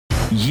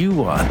You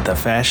want the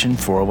Fashion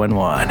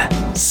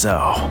 411. So,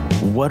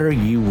 what are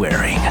you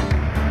wearing?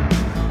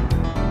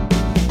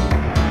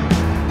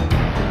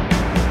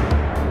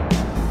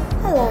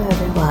 Hello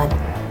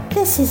everyone,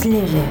 this is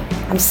Lulu.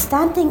 I'm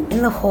standing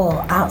in the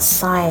hall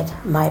outside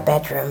my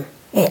bedroom.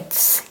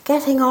 It's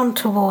getting on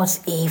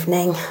towards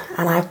evening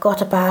and I've got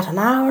about an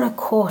hour and a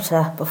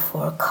quarter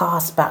before a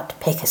car's about to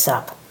pick us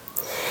up.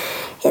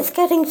 It's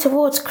getting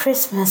towards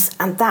Christmas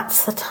and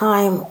that's the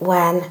time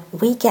when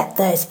we get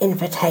those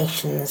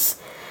invitations,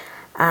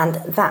 and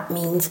that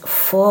means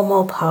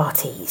formal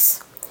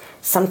parties.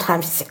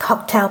 Sometimes it's a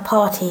cocktail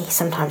party,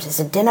 sometimes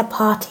it's a dinner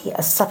party,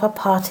 a supper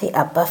party,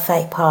 a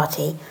buffet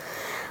party,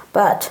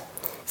 but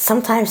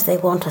sometimes they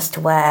want us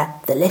to wear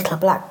the little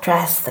black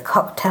dress, the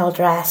cocktail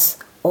dress,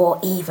 or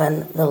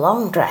even the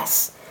long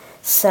dress.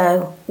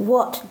 So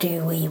what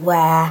do we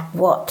wear?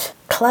 What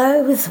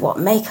clothes, what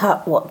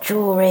makeup, what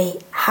jewellery,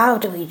 how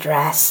do we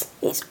dress?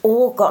 It's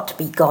all got to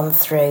be gone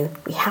through.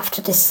 We have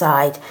to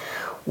decide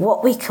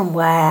what we can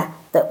wear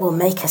that will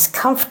make us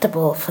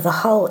comfortable for the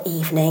whole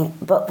evening,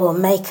 but will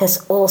make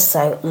us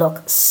also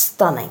look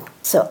stunning.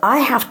 So I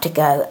have to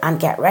go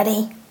and get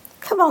ready.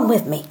 Come on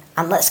with me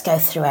and let's go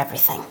through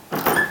everything.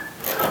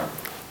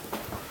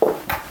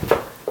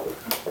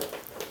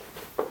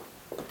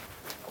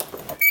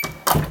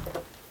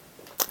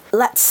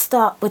 Let's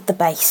start with the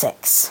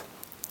basics.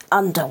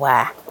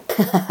 Underwear.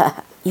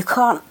 You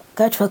can't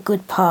go to a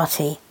good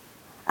party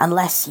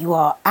unless you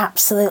are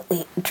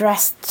absolutely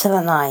dressed to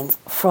the nines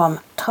from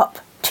top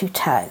to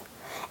toe.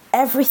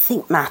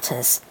 Everything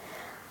matters.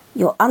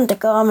 Your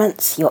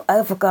undergarments, your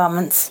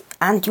overgarments,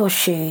 and your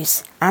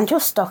shoes, and your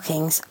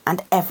stockings,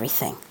 and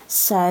everything.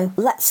 So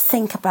let's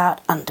think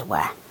about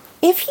underwear.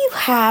 If you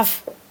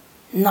have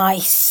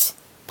nice,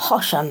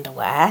 posh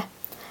underwear,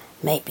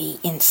 maybe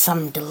in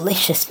some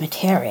delicious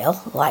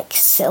material like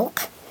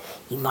silk,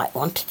 you might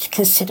want to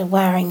consider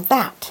wearing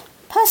that.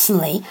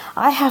 Personally,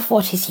 I have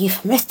what is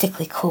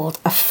euphemistically called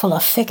a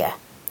fuller figure.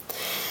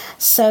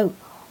 So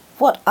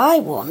what I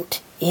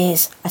want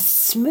is a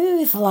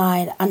smooth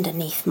line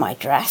underneath my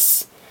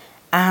dress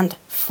and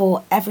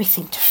for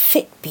everything to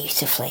fit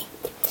beautifully.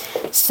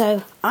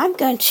 So I'm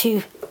going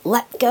to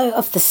let go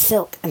of the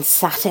silk and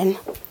satin,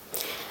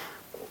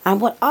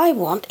 and what I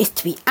want is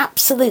to be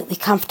absolutely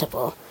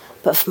comfortable,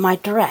 but for my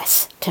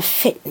dress to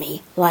fit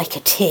me like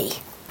a T.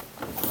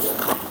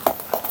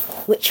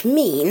 Which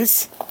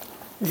means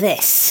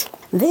this.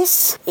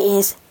 This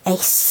is a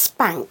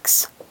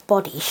Spanx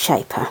body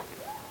shaper.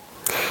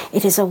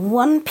 It is a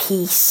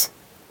one-piece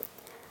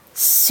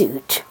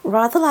suit,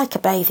 rather like a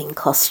bathing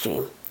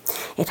costume.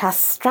 It has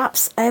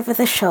straps over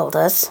the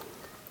shoulders,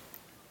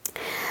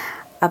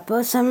 a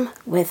bosom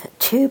with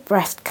 2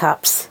 breast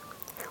cups,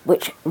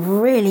 which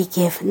really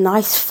give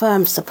nice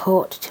firm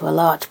support to a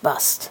large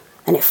bust.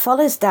 And it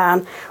follows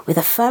down with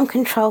a firm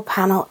control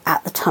panel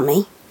at the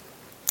tummy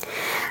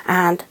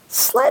and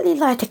slightly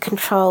lighter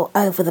control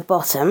over the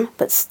bottom,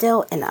 but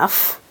still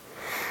enough.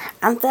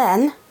 And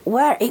then,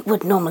 where it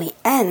would normally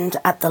end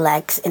at the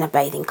legs in a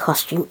bathing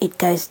costume, it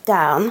goes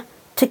down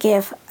to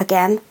give,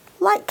 again,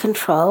 light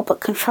control, but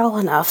control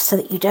enough so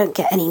that you don't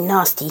get any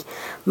nasty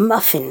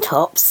muffin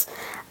tops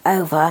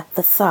over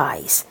the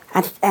thighs,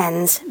 and it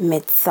ends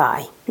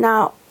mid-thigh.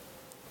 Now,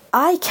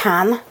 I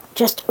can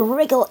just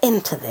wriggle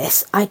into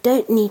this. I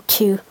don't need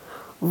to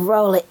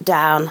roll it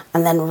down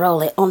and then roll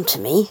it onto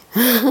me.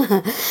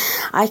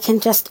 I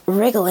can just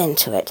wriggle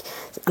into it,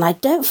 and I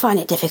don't find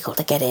it difficult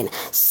to get in.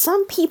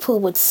 Some people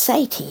would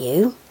say to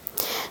you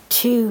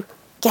to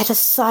get a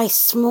size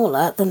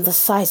smaller than the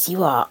size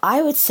you are.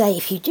 I would say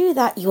if you do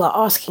that, you are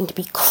asking to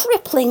be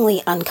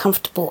cripplingly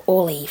uncomfortable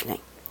all evening.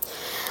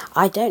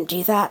 I don't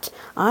do that.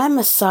 I'm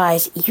a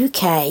size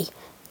UK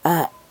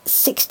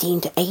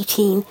 16 to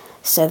 18,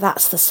 so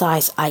that's the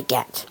size I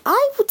get.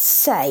 I would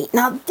say,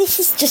 now this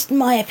is just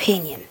my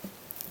opinion,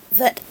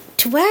 that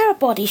to wear a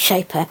body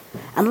shaper,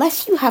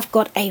 unless you have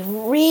got a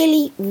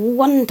really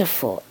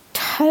wonderful,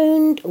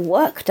 toned,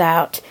 worked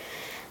out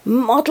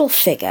model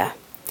figure,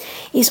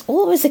 is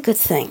always a good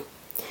thing,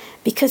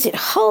 because it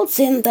holds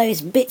in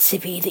those bits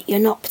of you that you're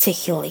not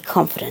particularly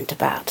confident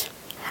about.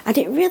 And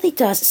it really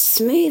does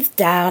smooth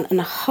down and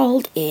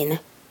hold in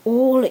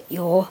all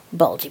your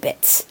bulgy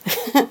bits.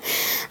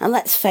 And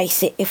let's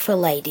face it, if we're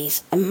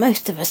ladies, and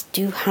most of us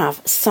do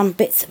have some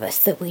bits of us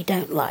that we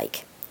don't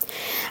like.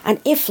 And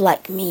if,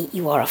 like me,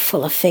 you are a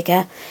fuller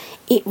figure,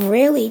 it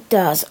really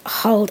does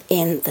hold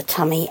in the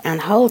tummy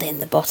and hold in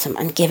the bottom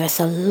and give us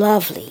a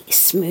lovely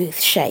smooth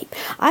shape.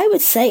 I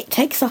would say it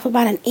takes off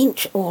about 1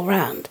 inch all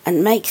round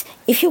and makes,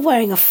 if you're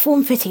wearing a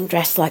form-fitting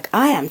dress like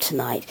I am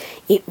tonight,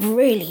 it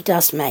really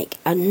does make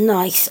a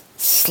nice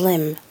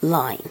slim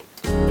line.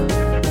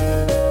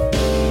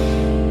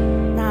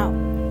 Now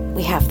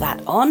we have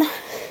that on,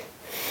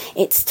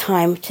 it's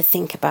time to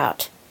think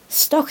about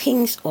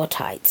stockings or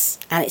tights,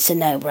 and it's a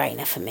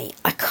no-brainer for me.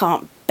 I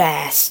can't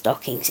bear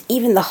stockings.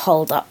 Even the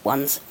hold-up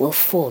ones will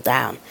fall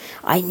down.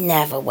 I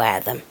never wear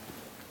them.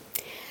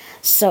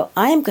 So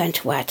I am going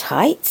to wear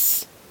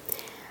tights.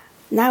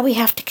 Now we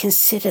have to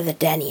consider the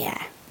denier,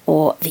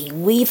 or the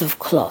weave of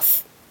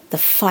cloth, the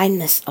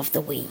fineness of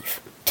the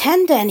weave.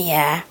 10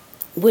 denier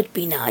would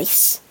be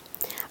nice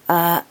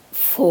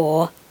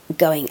for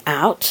going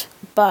out,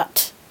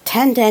 but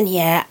 10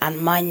 denier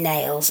and my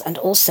nails and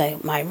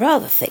also my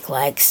rather thick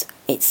legs,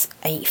 it's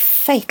a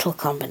fatal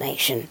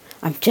combination.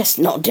 I'm just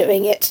not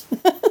doing it.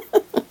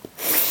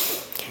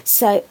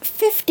 So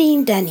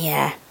 15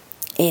 denier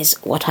is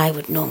what I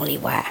would normally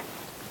wear.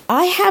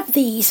 I have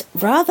these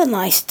rather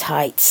nice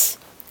tights,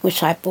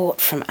 which I bought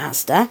from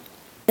Asda.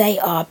 They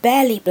are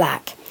barely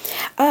black.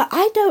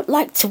 I don't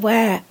like to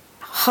wear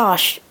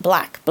harsh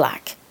black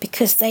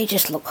because they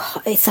just look,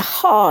 it's a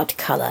hard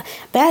colour.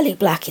 Barely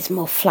black is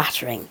more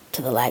flattering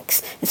to the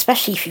legs,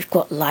 especially if you've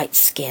got light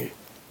skin.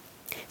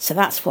 So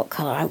that's what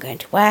colour I'm going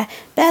to wear.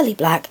 Barely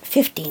black,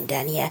 15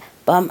 denier,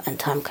 bum and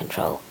thumb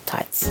control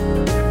tights.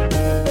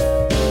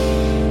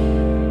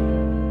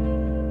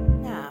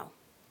 Now,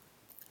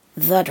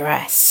 the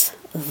dress.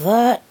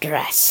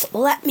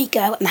 Let me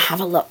go and have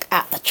a look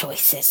at the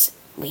choices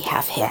we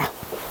have here.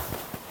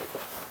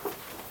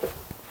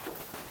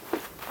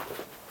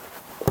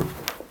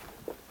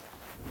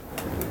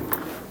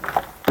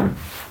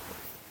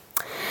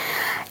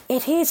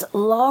 It is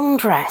long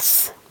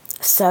dress,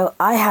 so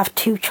I have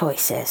two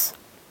choices.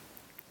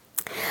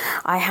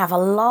 I have a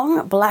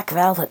long black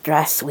velvet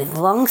dress with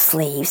long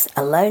sleeves,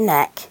 a low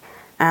neck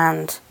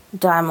and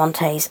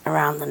diamantes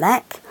around the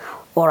neck,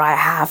 or I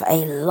have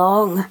a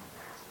long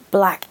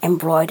black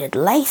embroidered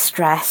lace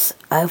dress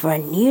over a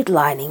nude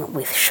lining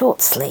with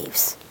short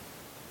sleeves.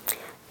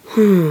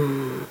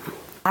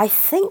 I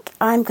think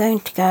I'm going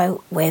to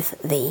go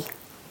with the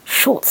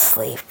short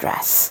sleeve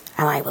dress,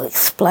 and I will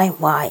explain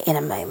why in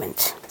a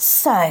moment.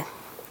 So,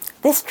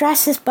 this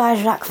dress is by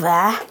Jacques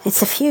Vert.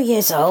 It's a few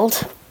years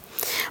old,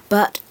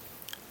 but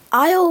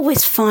I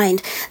always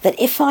find that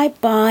if I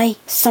buy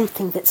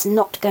something that's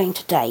not going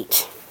to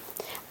date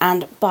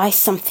and buy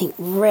something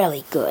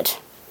really good,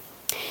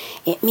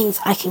 it means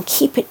I can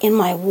keep it in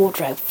my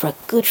wardrobe for a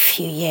good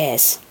few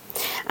years,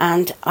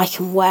 and I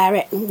can wear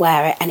it,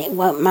 and it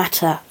won't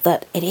matter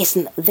that it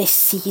isn't this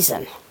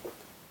season.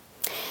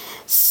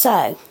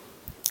 So,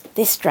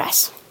 this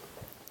dress,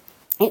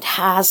 it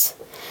has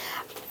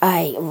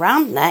a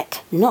round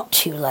neck, not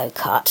too low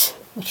cut,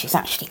 which is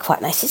actually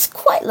quite nice. It's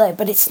quite low,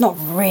 but it's not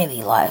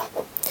really low.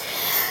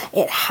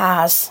 It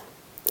has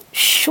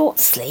short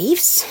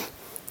sleeves,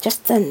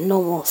 just the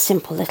normal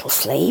simple little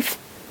sleeve.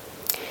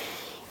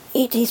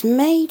 It is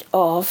made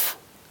of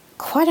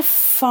quite a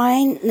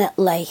fine net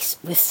lace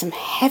with some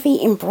heavy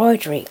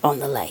embroidery on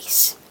the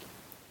lace,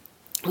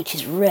 which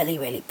is really,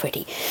 really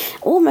pretty.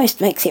 Almost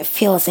makes it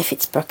feel as if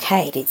it's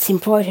brocade. It's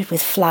embroidered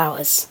with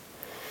flowers,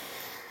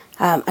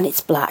 and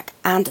it's black.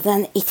 And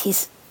then it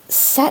is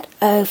set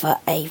over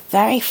a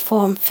very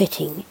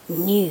form-fitting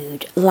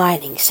nude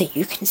lining, so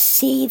you can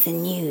see the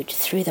nude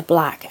through the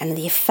black, and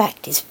the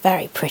effect is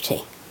very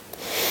pretty.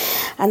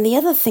 And the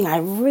other thing I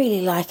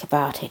really like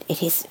about it,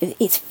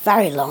 it's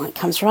very long. It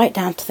comes right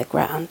down to the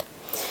ground,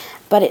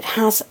 but it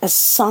has a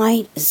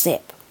side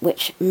zip,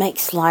 which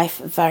makes life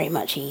very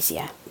much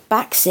easier.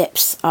 Back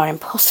zips are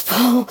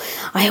impossible.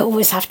 I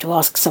always have to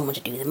ask someone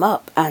to do them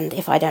up, and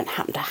if I don't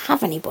happen to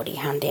have anybody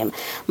handy him,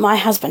 my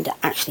husband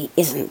actually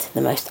isn't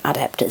the most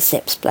adept at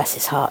zips, bless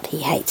his heart.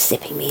 He hates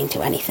zipping me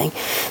into anything.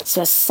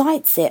 So a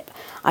side zip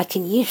I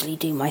can usually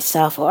do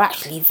myself, or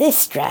actually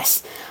this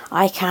dress,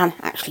 I can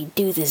actually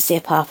do the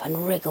zip up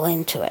and wriggle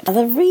into it. Now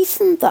the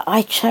reason that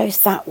I chose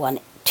that one,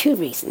 two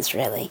reasons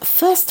really.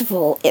 First of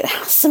all, it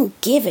has some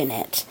give in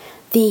it.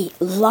 The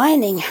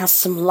lining has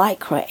some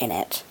lycra in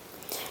it,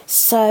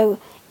 so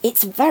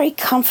it's very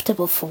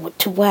comfortable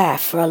to wear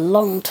for a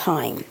long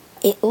time.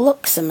 It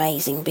looks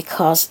amazing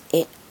because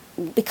it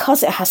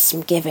has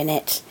some give in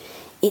it.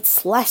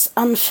 It's less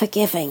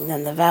unforgiving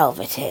than the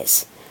velvet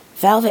is.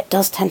 Velvet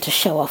does tend to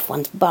show off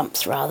one's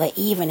bumps rather,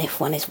 even if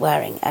one is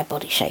wearing a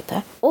body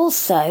shaper.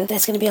 Also,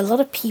 there's going to be a lot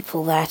of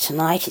people there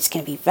tonight. It's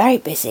going to be very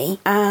busy,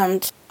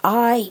 and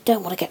I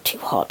don't want to get too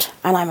hot.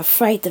 And I'm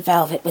afraid the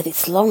velvet with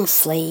its long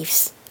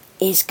sleeves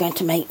is going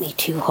to make me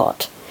too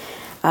hot.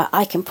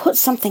 I can put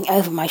something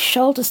over my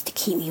shoulders to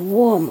keep me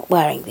warm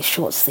wearing this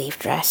short sleeve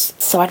dress,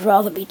 so I'd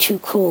rather be too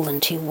cool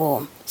than too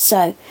warm.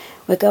 So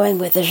we're going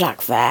with the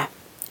Jacques Vert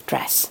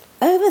dress.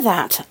 Over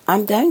that,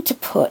 I'm going to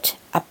put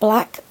a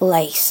black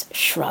lace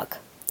shrug.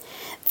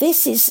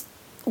 This is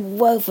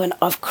woven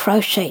of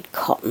crocheted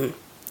cotton.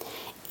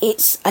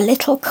 It's a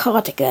little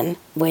cardigan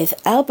with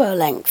elbow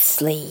length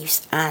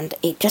sleeves, and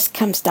it just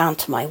comes down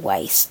to my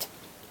waist.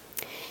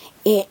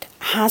 It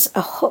has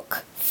a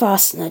hook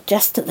fastener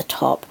just at the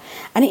top,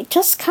 and it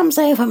just comes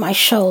over my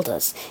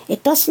shoulders.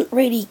 It doesn't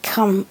really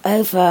come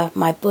over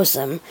my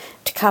bosom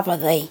to cover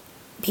the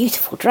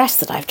beautiful dress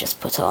that I've just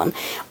put on.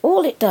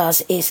 All it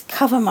does is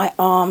cover my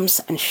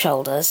arms and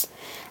shoulders,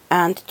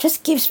 and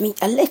just gives me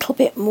a little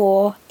bit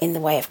more in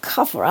the way of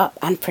cover up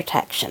and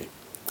protection.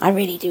 I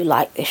really do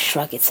like this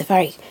shrug. It's a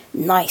very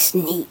nice,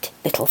 neat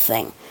little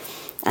thing,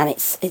 and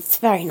it's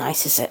very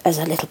nice as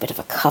a little bit of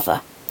a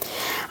cover.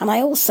 And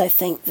I also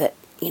think that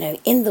you know,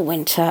 in the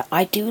winter,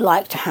 I do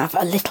like to have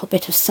a little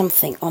bit of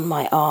something on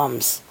my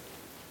arms.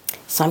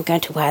 So I'm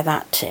going to wear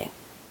that too.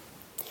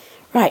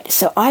 Right,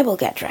 so I will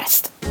get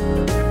dressed.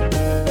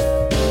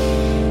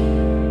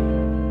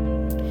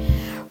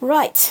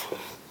 Right,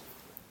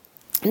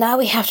 now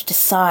we have to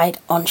decide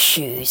on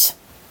shoes.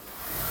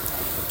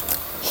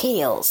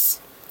 Heels.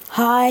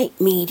 High,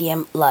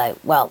 medium, low.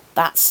 Well,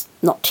 that's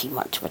not too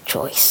much of a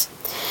choice.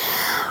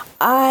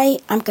 I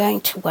am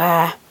going to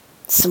wear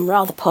some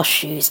rather posh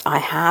shoes I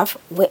have,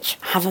 which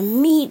have a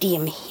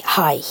medium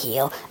high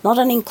heel, not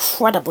an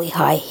incredibly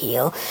high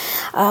heel.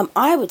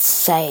 I would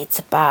say it's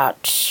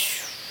about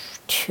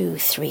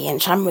 2-3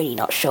 inch. I'm really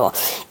not sure.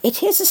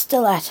 It is a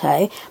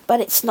stiletto,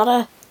 but it's not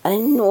an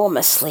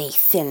enormously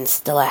thin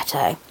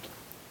stiletto.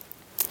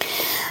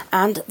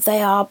 And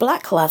they are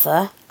black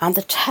leather, and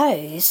the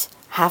toes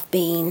have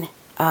been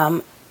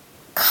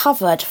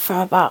covered from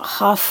about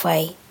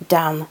halfway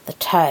down the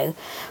toe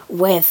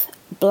with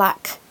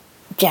black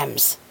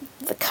gems,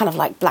 kind of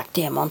like black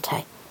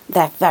diamante.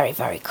 They're very,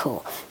 very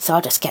cool. So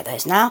I'll just get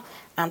those now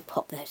and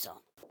pop those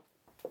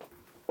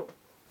on.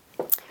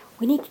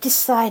 We need to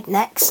decide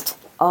next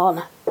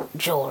on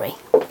jewellery.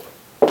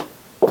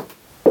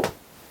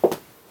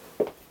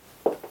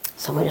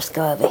 So we'll just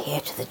go over here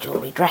to the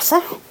jewellery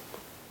dresser.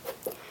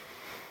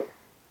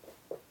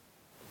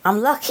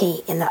 I'm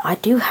lucky in that I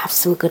do have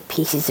some good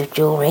pieces of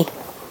jewellery.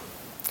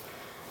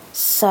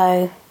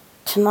 So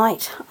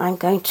tonight I'm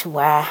going to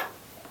wear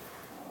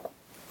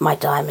my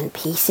diamond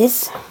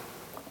pieces.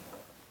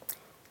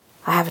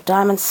 I have a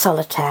diamond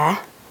solitaire,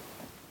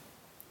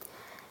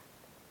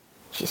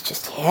 which is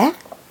just here.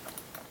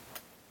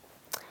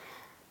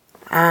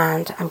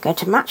 And I'm going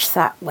to match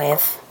that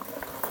with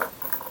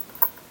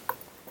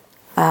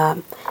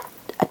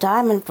a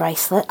diamond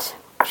bracelet,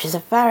 which is a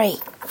very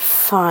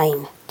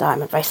fine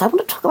diamond bracelet. I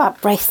want to talk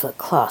about bracelet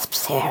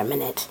clasps here a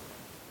minute.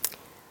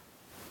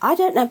 I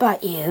don't know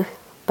about you,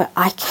 but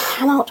I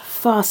cannot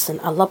fasten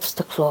a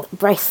lobster claw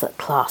bracelet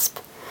clasp.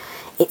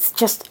 It's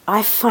just,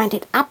 I find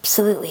it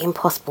absolutely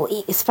impossible,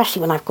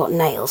 especially when I've got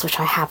nails, which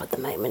I have at the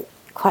moment,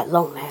 quite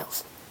long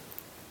nails.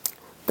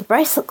 The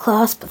bracelet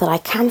clasp that I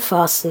can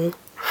fasten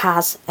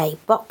has a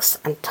box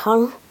and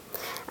tongue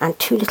and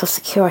 2 little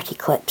security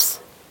clips.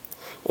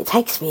 It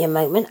takes me a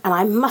moment, and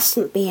I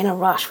mustn't be in a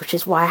rush, which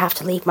is why I have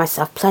to leave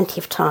myself plenty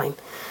of time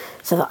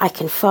so that I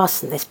can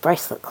fasten this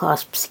bracelet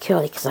clasp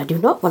securely, because I do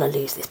not want to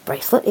lose this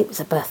bracelet. It was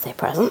a birthday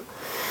present.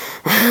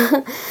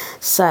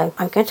 So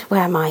I'm going to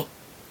wear my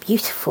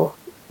beautiful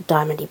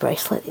diamondy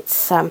bracelet.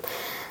 It's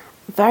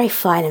very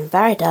fine and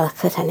very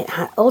delicate, and it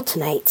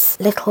alternates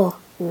little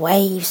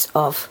waves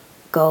of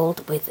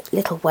gold with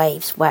little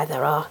waves where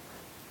there are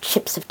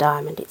chips of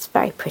diamond. It's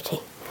very pretty.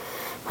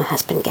 My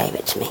husband gave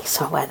it to me,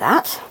 so I'll wear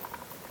that.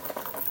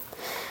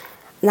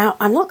 Now,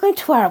 I'm not going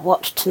to wear a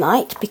watch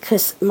tonight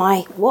because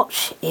my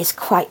watch is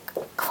quite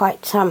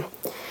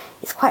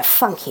it's quite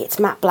funky. It's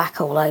matte black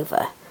all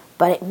over,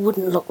 but it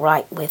wouldn't look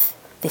right with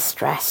this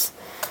dress.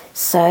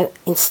 So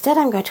instead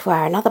I'm going to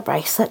wear another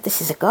bracelet. This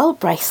is a gold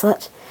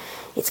bracelet.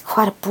 It's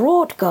quite a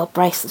broad gold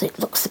bracelet. It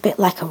looks a bit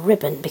like a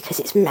ribbon because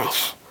it's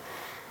mesh.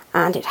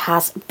 And it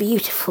has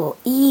beautiful,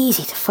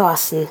 easy to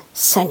fasten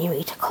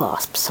senorita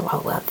clasps, so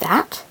I'll wear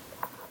that.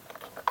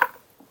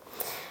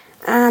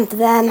 And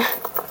then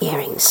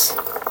earrings.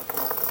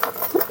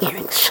 What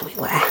earrings shall we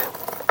wear?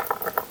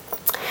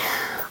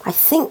 I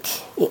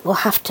think it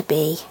will have to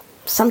be,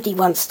 somebody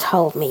once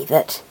told me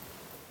that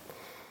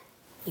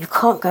you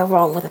can't go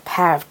wrong with a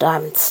pair of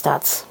diamond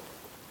studs.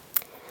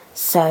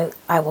 So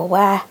I will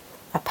wear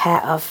a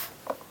pair of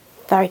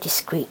very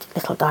discreet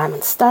little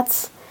diamond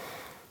studs,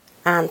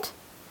 and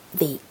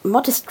the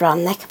modest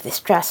round neck of this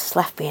dress has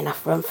left me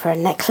enough room for a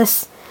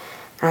necklace.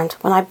 And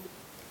when I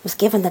was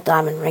given the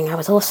diamond ring, I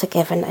was also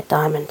given a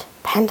diamond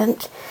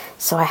pendant.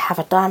 So I have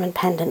a diamond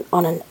pendant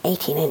on an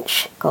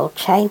 18-inch gold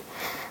chain,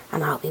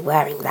 and I'll be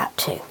wearing that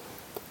too.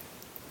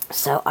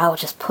 So I will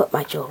just put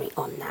my jewellery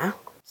on now.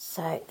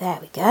 So there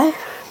we go.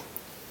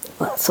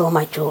 Well, that's all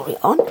my jewellery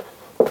on.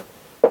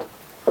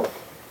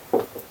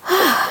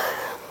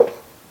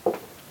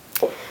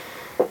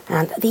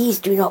 And these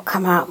do not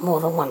come out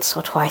more than once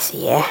or twice a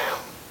year.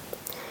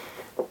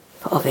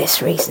 For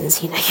obvious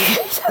reasons, you know, you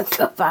don't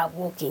go about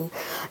walking,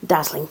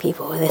 dazzling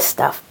people with this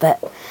stuff.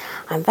 But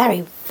I'm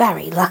very,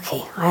 very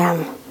lucky. I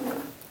am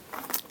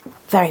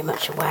very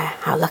much aware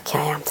how lucky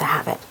I am to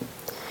have it.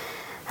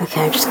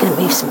 Okay, I'm just going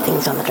to move some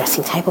things on the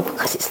dressing table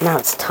because it's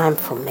time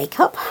for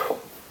makeup.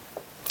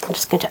 I'm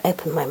just going to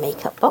open my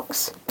makeup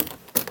box.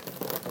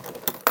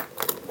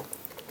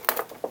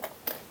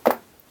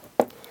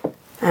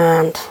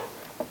 And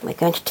we're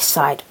going to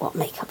decide what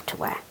makeup to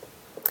wear.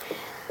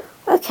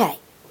 Okay,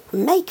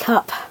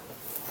 makeup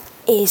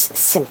is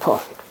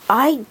simple.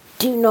 I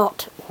do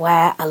not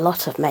wear a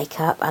lot of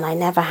makeup, and I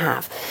never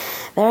have.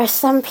 There are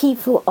some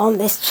people on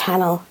this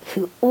channel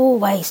who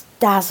always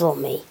dazzle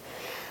me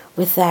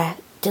with their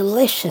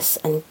delicious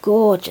and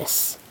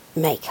gorgeous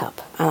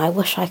makeup, and I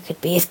wish I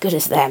could be as good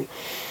as them.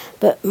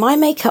 But my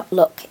makeup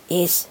look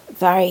is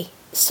very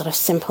sort of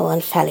simple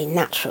and fairly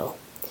natural.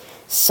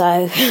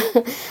 So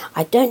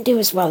I don't do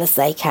as well as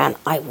they can,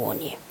 I warn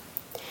you.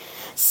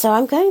 So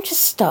I'm going to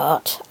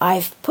start.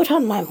 I've put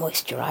on my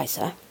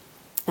moisturiser.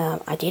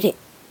 I did it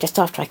just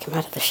after I came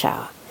out of the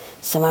shower.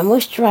 So my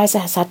moisturiser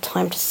has had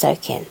time to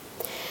soak in.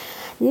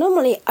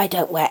 Normally I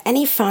don't wear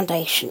any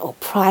foundation or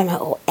primer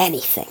or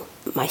anything.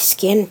 My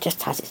skin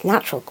just has its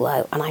natural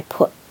glow, and I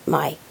put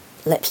my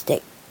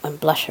lipstick and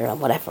blusher and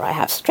whatever I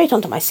have straight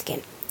onto my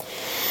skin.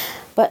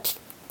 But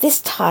this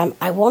time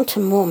I want a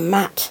more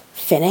matte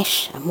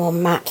finish, a more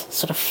matte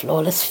sort of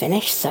flawless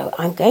finish, so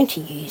I'm going to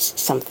use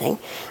something,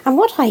 and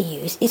what I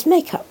use is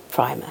makeup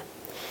primer.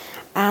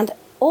 And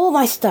all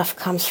my stuff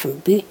comes from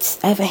Boots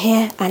over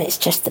here, and it's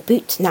just the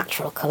Boots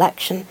Natural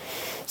Collection.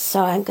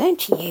 So I'm going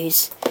to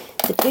use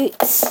the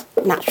Boots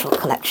Natural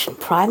Collection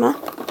primer,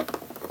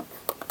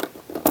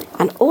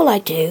 and all I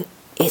do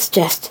is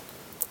just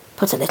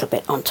put a little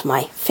bit onto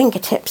my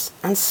fingertips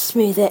and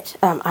smooth it.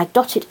 I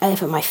dot it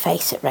over my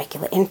face at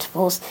regular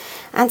intervals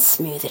and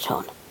smooth it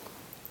on.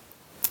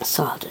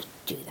 So I'll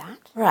do that.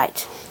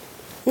 Right,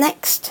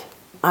 next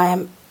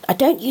I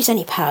don't use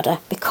any powder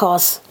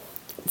because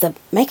the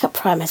makeup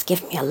primer has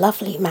given me a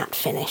lovely matte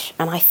finish,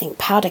 and I think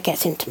powder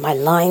gets into my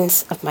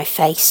lines of my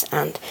face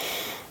and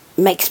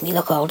makes me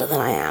look older than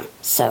I am.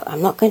 So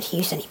I'm not going to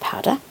use any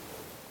powder.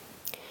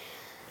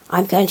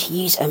 I'm going to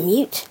use a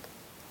Mute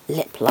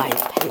lip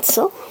liner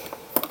pencil,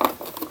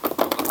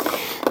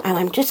 and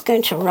I'm just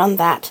going to run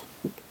that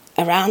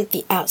around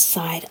the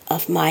outside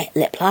of my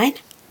lip line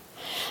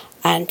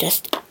and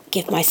just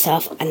give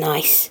myself a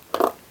nice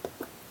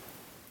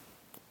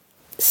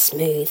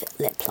smooth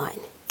lip line.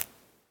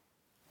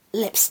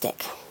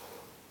 Lipstick.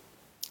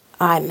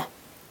 I'm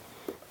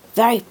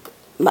very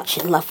much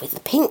in love with the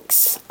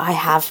pinks. I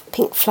have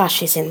pink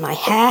flashes in my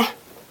hair,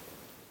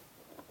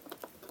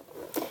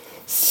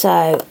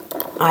 so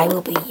I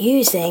will be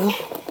using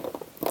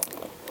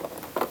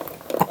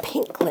a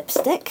pink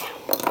lipstick,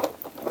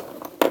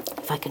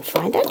 if I can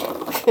find it.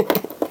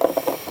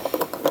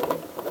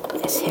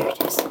 Yes, here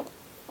it is.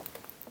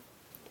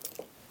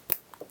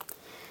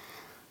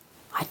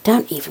 I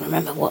don't even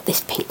remember what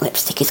this pink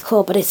lipstick is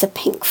called, but it's a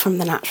pink from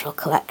the Natural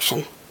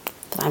Collection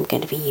that I'm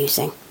going to be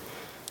using,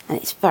 and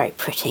it's very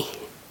pretty.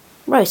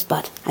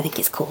 Rosebud, I think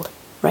it's called.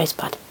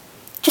 Rosebud.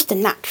 Just a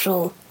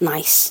natural,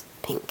 nice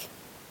pink.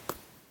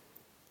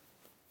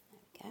 There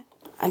we go.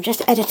 I'm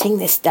just editing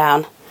this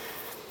down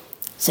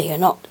so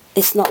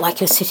it's not like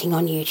you're sitting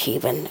on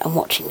YouTube and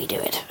watching me do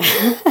it.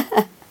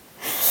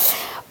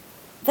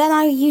 Then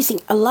I'm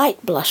using a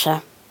light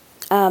blusher.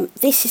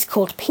 This is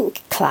called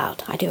Pink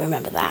Cloud, I do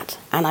remember that.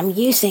 And I'm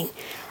using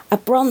a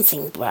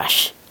bronzing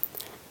brush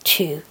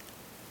to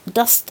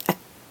dust a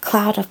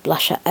cloud of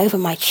blusher over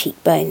my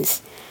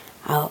cheekbones.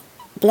 I'll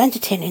blend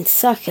it in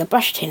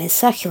brush it in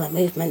circular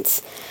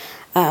movements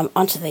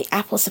onto the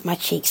apples of my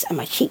cheeks and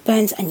my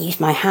cheekbones, and use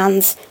my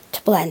hands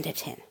to blend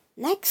it in.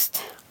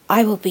 Next,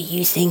 I will be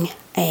using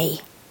a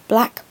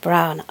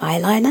black-brown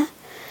eyeliner.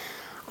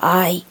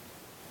 I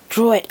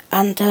draw it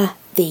under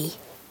the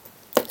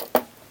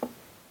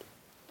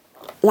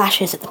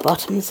lashes at the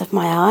bottoms of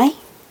my eye.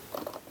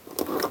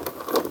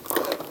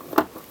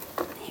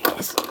 Here it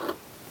is.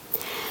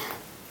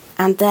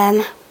 And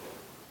then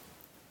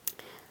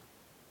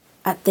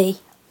at the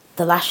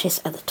lashes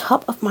at the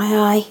top of my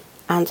eye,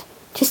 and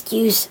just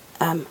use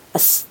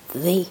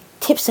the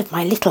tips of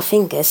my little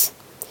fingers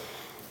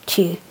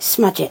to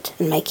smudge it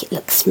and make it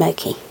look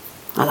smoky.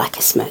 I like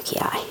a smoky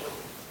eye.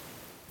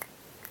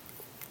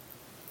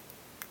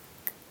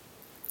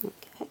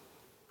 Okay.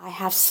 I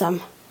have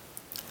some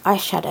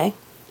eyeshadow,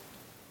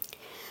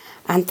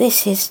 and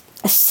this is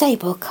a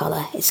sable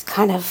colour. It's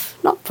kind of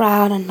not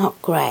brown and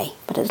not grey,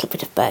 but a little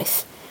bit of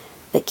both,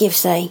 that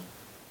gives a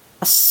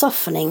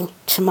softening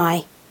to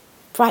my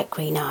bright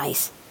green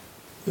eyes.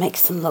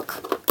 Makes them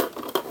look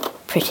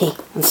pretty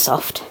and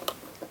soft.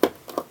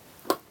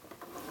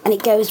 And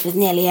it goes with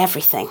nearly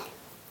everything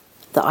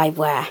that I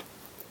wear.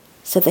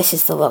 So this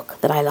is the look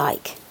that I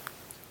like.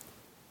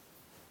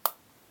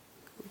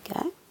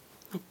 Okay.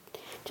 I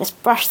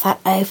just brush that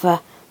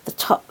over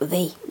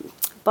the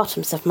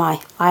bottoms of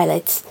my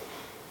eyelids,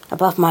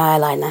 above my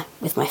eyeliner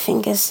with my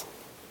fingers,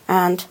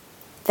 and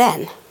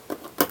then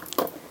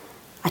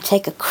I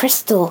take a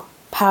crystal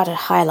powder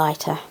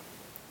highlighter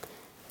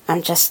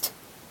and just,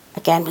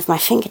 again with my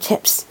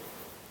fingertips,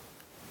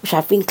 which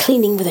I've been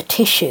cleaning with a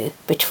tissue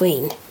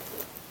between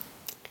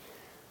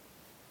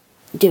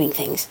doing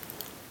things,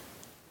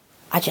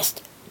 I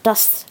just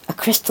dust a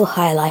crystal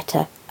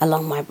highlighter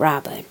along my brow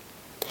bone.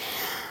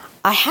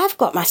 I have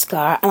got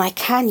mascara and I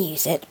can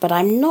use it, but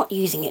I'm not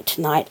using it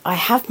tonight. I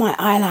have my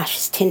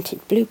eyelashes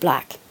tinted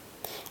blue-black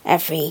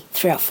every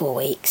 3 or 4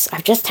 weeks.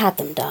 I've just had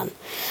them done,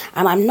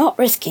 and I'm not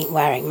risking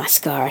wearing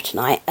mascara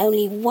tonight.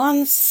 Only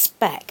one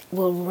speck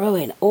will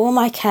ruin all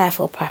my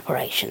careful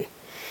preparation,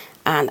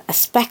 and a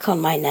speck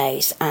on my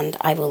nose and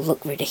I will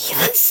look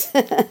ridiculous.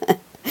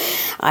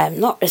 I am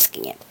not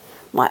risking it.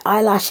 My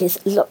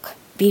eyelashes look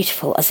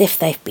beautiful as if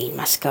they've been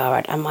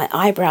mascaraed, and my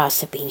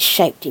eyebrows have been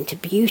shaped into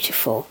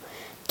beautiful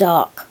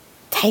dark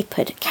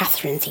tapered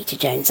Catherine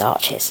Zeta-Jones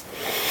arches.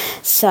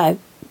 So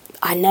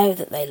I know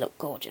that they look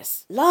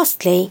gorgeous.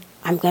 Lastly,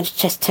 I'm going to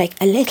just take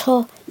a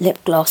little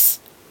lip gloss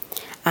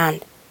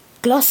and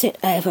gloss it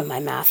over my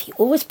mouth. You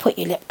always put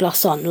your lip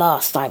gloss on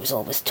last, I was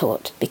always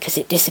taught, because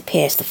it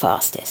disappears the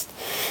fastest.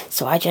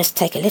 So I just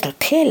take a little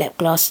clear lip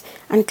gloss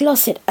and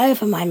gloss it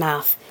over my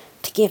mouth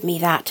to give me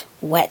that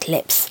wet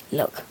lips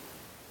look,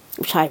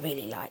 which I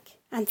really like.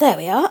 And there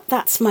we are,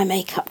 that's my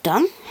makeup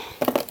done.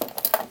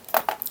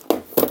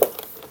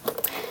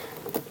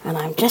 And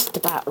I'm just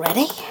about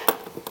ready.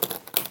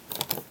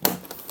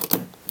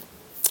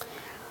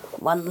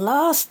 One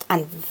last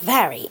and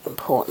very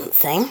important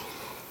thing.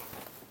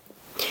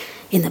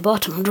 In the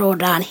bottom drawer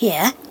down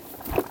here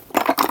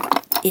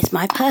is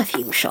my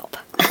perfume shop.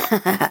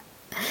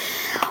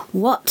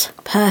 What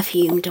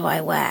perfume do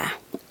I wear?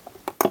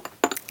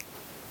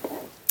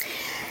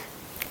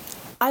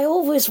 I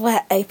always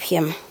wear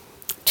Opium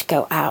to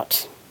go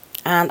out,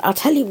 and I'll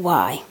tell you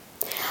why.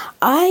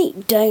 I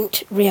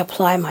don't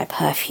reapply my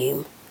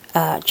perfume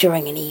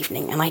during an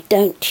evening, and I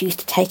don't choose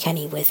to take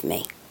any with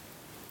me.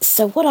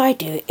 So what I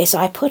do is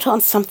I put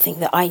on something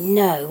that I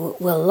know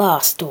will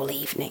last all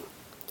evening.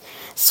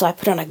 So I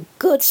put on a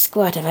good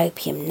squirt of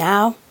Opium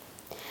now,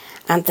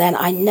 and then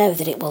I know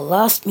that it will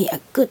last me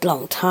a good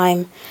long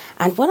time.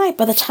 And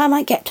by the time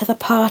I get to the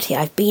party,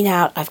 I've been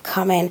out, I've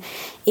come in,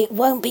 it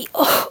won't be,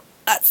 oh,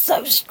 that's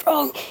so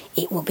strong.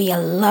 It will be a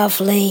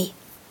lovely,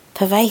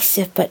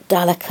 pervasive but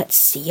delicate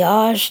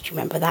sillage. Do you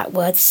remember that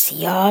word,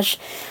 sillage?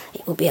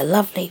 It will be a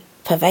lovely,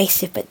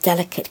 pervasive but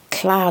delicate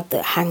cloud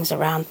that hangs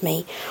around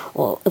me,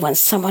 or when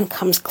someone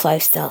comes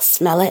close they'll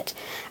smell it,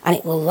 and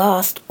it will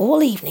last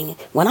all evening.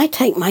 When I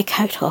take my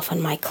coat off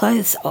and my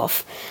clothes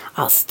off,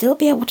 I'll still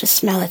be able to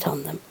smell it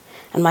on them,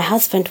 and my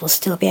husband will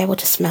still be able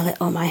to smell it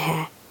on my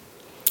hair,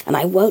 and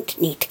I won't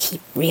need to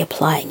keep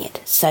reapplying it.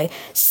 So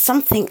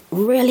something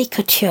really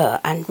couture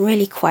and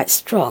really quite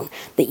strong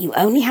that you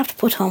only have to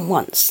put on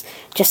once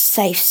just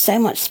saves so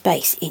much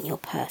space in your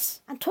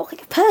purse. And talking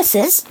of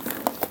purses,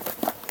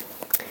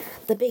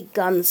 the big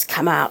guns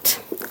come out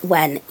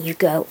when you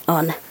go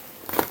on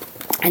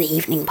an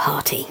evening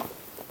party.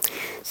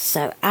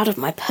 So out of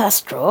my purse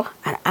drawer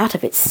and out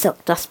of its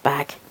silk dust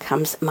bag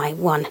comes my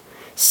one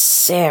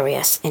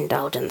serious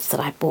indulgence that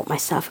I bought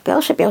myself. A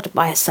girl should be able to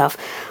buy herself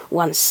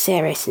one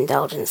serious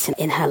indulgence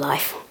in her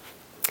life.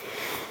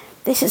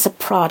 This is a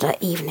Prada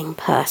evening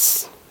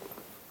purse,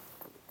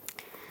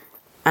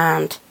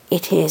 and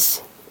it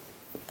is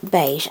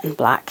beige and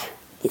black.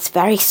 It's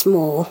very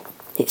small,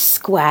 it's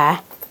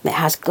square, it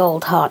has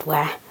gold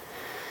hardware,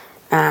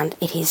 and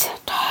it is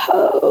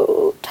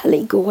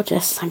totally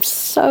gorgeous. I'm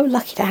so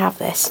lucky to have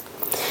this.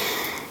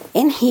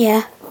 In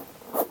here,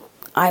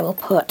 I will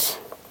put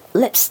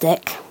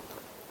lipstick,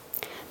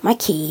 my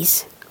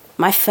keys,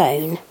 my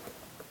phone,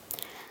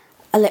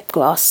 a lip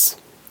gloss,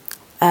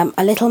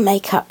 a little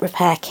makeup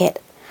repair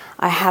kit.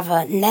 I have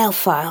a nail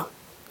file,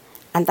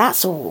 and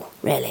that's all,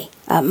 really.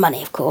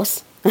 Money, of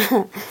course.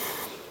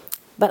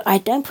 But I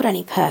don't put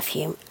any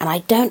perfume, and I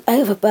don't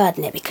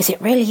overburden it because it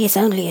really is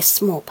only a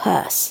small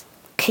purse.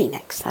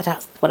 Kleenex,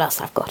 that's what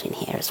else I've got in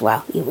here as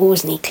well. You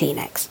always need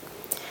Kleenex.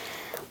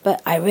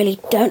 But I really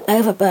don't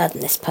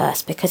overburden this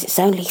purse because it's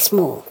only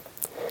small.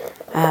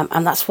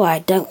 And that's why I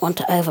don't want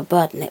to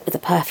overburden it with a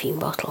perfume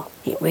bottle.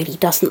 It really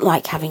doesn't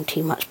like having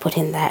too much put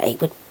in there.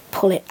 It would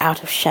pull it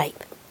out of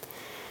shape.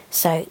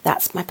 So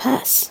that's my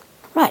purse.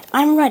 Right,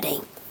 I'm ready.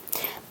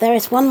 There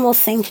is one more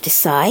thing to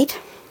decide.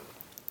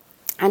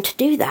 And to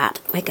do that,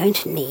 we're going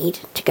to need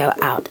to go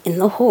out in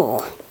the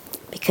hall,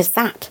 because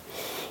that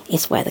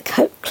is where the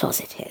coat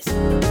closet is.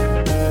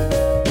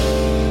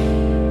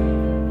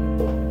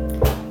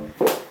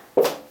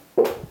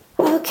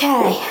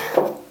 Okay.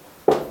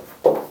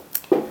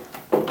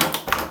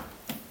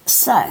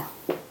 So,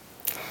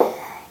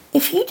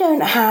 if you don't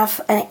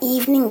have an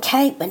evening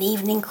cape, an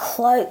evening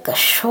cloak, a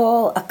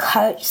shawl, a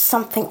coat,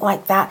 something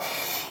like that,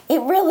 it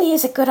really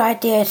is a good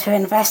idea to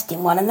invest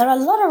in one. And there are a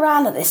lot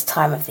around at this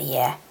time of the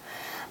year.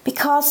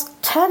 Because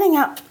turning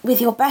up with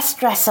your best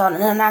dress on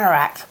and an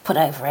anorak put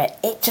over it,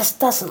 it just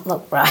doesn't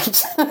look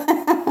right.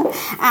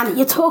 And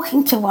you're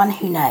talking to one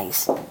who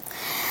knows.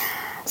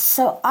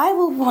 So I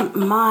will want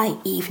my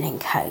evening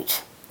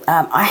coat.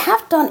 I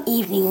have done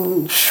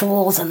evening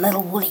shawls and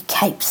little woolly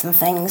capes and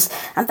things,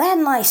 and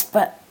they're nice,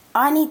 but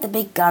I need the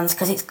big guns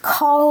because it's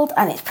cold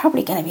and it's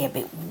probably going to be a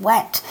bit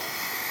wet.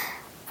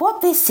 What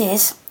this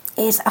is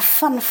a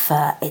fun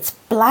fur. It's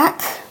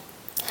black,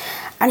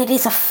 and it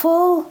is a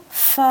full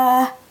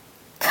fur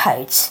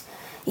coat,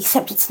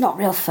 except it's not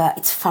real fur,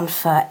 it's fun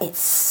fur. It's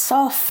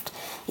soft,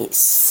 it's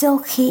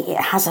silky, it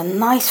has a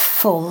nice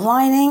full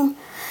lining.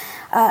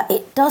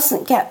 It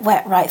doesn't get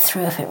wet right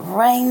through if it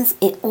rains.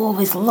 It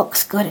always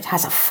looks good. It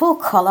has a full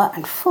collar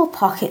and full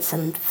pockets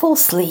and full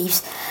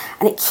sleeves,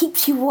 and it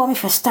keeps you warm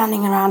if you're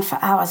standing around for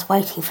hours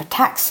waiting for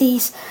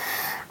taxis.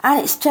 And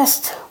it's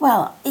just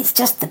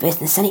the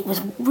business, and it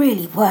was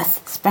really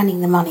worth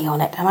spending the money on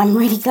it, and I'm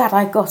really glad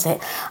I got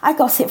it. I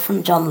got it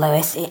from John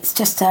Lewis. It's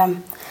just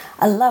a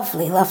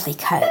lovely, lovely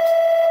coat.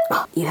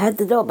 Oh, you heard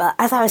the doorbell.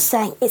 As I was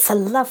saying, it's a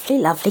lovely,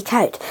 lovely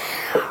coat.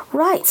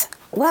 Right.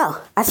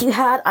 Well, as you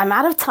heard, I'm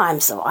out of time,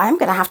 so I'm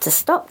going to have to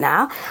stop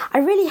now. I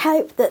really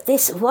hope that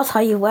this What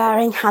Are You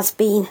Wearing has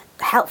been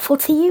helpful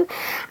to you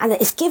and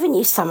that it's given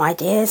you some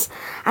ideas.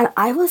 And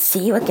I will see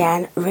you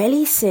again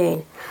really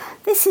soon.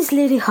 This is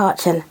Lulu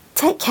Hartgen.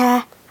 Take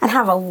care and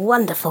have a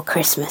wonderful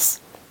Christmas.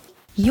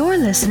 You're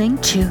listening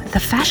to the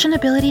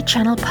Fashionability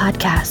Channel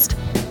podcast,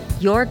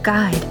 your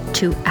guide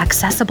to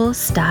accessible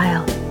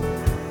style.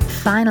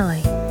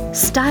 Finally,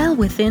 style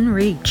within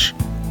reach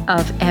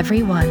of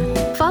everyone.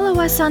 Follow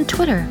us on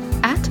Twitter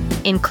at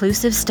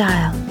Inclusive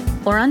Style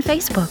or on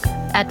Facebook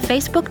at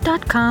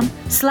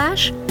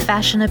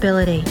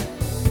facebook.com/fashionability.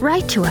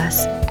 Write to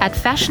us at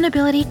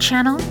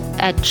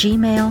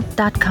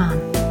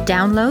fashionabilitychannel@gmail.com.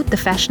 Download the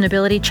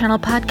Fashionability Channel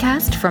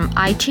podcast from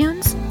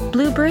iTunes,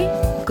 Blueberry,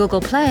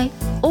 Google Play,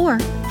 or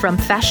from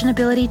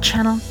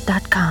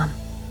fashionabilitychannel.com.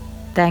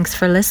 Thanks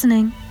for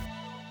listening.